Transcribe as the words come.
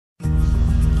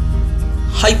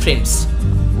Hi friends,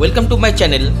 welcome to my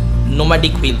channel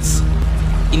Nomadic Wheels.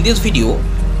 In this video,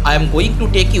 I am going to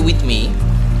take you with me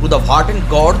to the verdant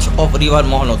gorge of river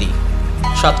Mahanadi,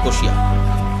 Satkosia.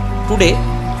 Today,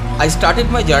 I started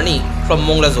my journey from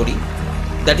Monglasori,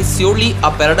 that is surely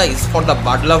a paradise for the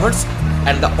bird lovers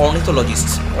and the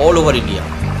ornithologists all over India.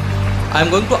 I am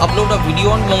going to upload a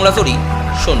video on Monglasori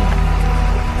soon.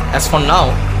 As for now,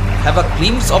 have a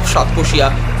glimpse of Satkosia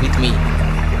with me.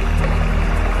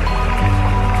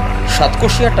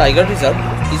 Satkosia Tiger Reserve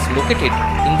is located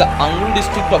in the Angul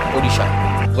district of Odisha,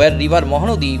 where river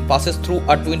Mahanadi passes through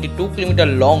a 22-kilometer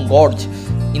long gorge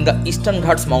in the Eastern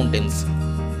Ghats mountains.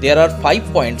 There are 5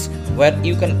 points where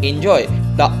you can enjoy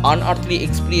the unearthly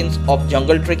experience of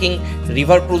jungle trekking,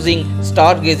 river cruising,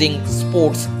 stargazing,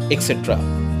 sports, etc.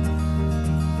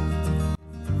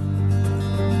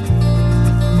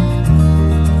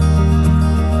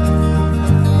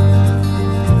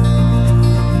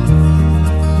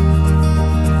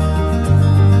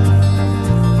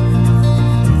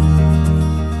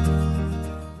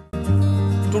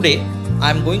 Today,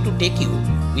 I am going to take you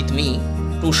with me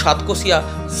to Satkosia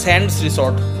Sands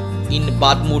Resort in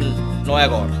Badmul,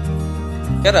 Noyagor.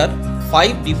 There are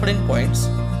 5 different points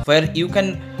where you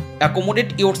can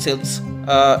accommodate yourselves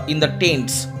in the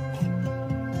tents.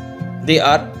 They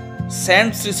are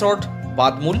Sands Resort,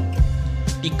 Badmul,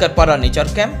 Tikkarpara Nature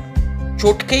Camp,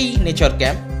 Chotkei Nature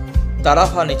Camp,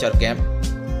 Tarafa Nature Camp,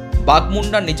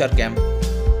 Bagmunda Nature Camp,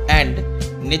 and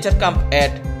Nature Camp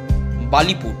at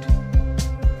Baliput.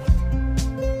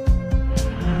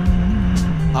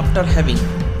 After having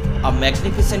a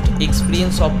magnificent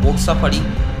experience of boat safari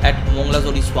at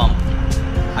Monglasori Swamp,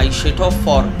 I set off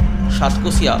for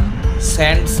Satkosia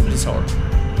Sands Resort.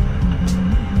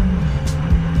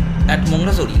 At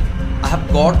Monglasori, I have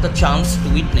got the chance to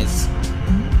witness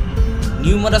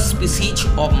numerous species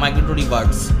of migratory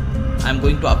birds. I am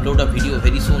going to upload a video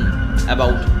very soon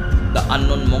about the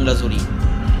unknown Monglasori.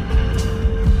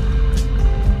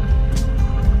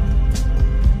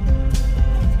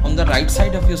 On the right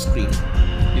side of your screen,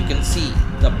 you can see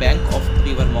the bank of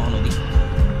river Mahanadi.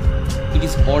 It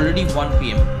is already 1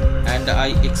 PM and I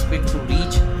expect to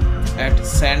reach at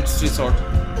Sands Resort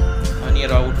near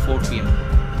about 4 PM.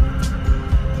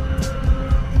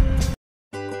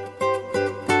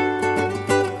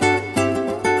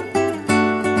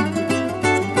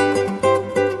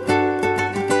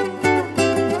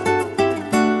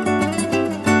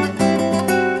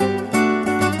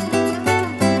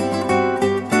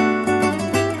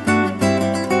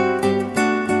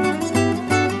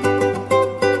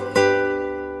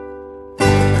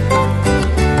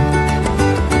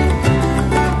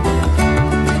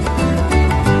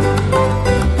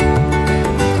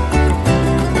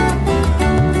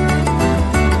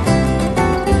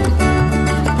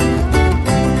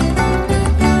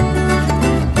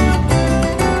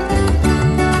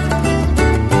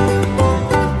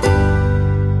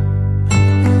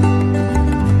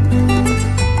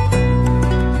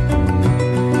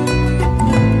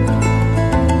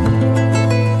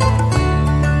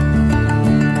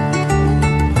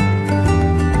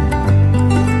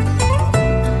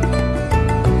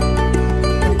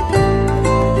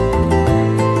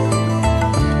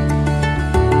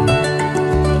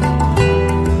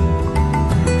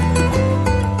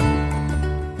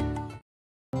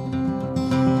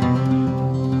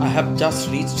 I have just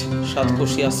reached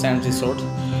Satkosia Sands Resort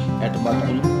at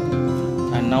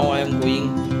Badmul and now I am going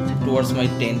towards my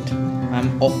tent. I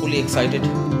am awfully excited.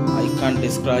 I can't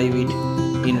describe it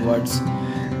in words.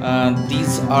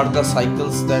 These are the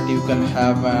cycles that you can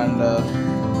have and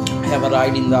have a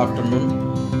ride in the afternoon.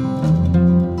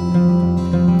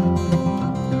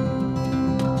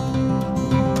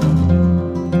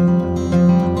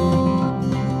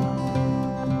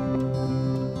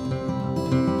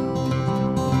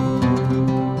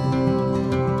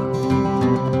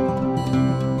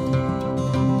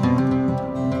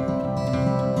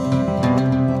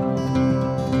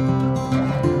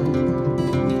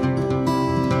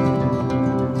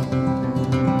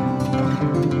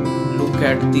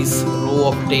 At this row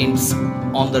of tents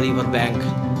on the river bank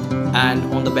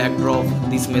and on the backdrop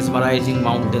these mesmerizing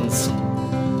mountains.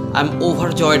 I'm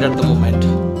overjoyed at the moment.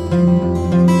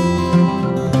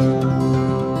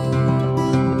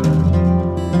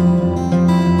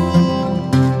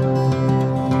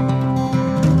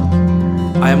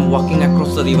 I am walking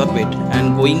across the riverbed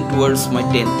and going towards my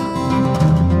tent.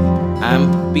 I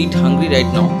am a bit hungry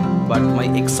right now, but my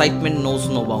excitement knows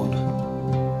no bound.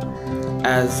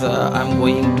 As I'm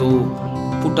going to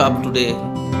put up today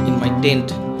in my tent,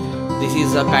 this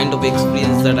is a kind of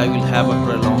experience that I will have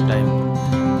after a long time.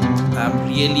 I'm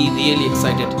really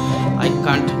excited. I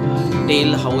can't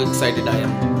tell how excited I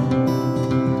am.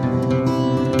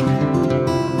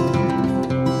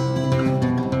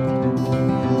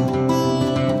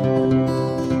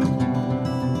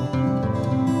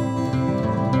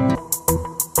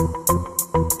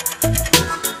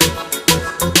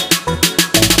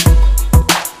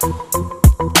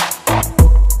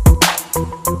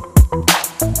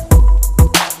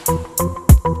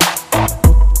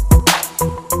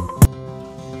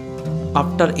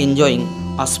 After enjoying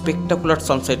a spectacular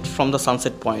sunset from the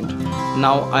sunset point,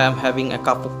 now I am having a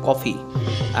cup of coffee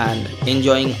and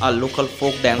enjoying a local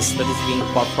folk dance that is being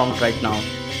performed right now.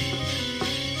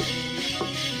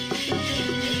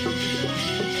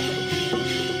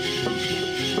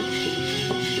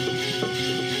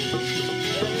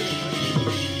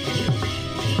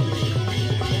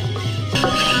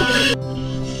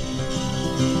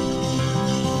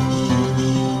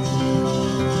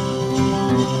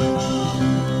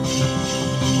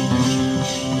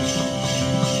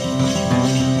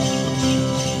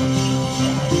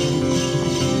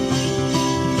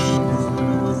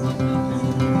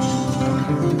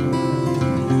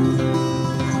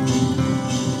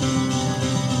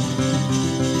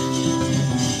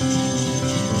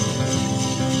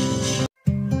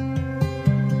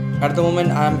 At the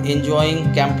moment I am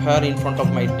enjoying campfire in front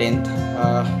of my tent.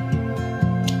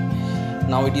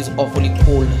 Now it is awfully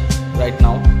cold right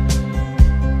now,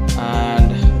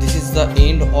 and this is the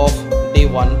end of day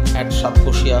 1 at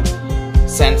Satkosia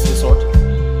Sands Resort.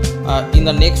 In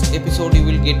the next episode you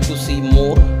will get to see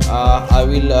more. I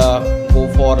will go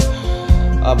for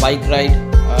a bike ride,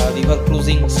 river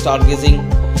cruising, stargazing,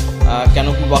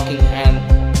 canopy walking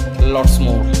and lots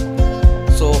more.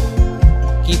 So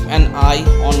keep an eye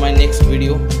on my next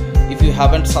video. If you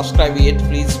haven't subscribed yet,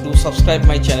 please do subscribe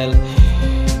my channel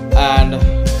and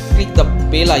click the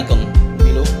bell icon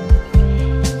below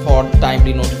for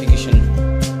timely notifications.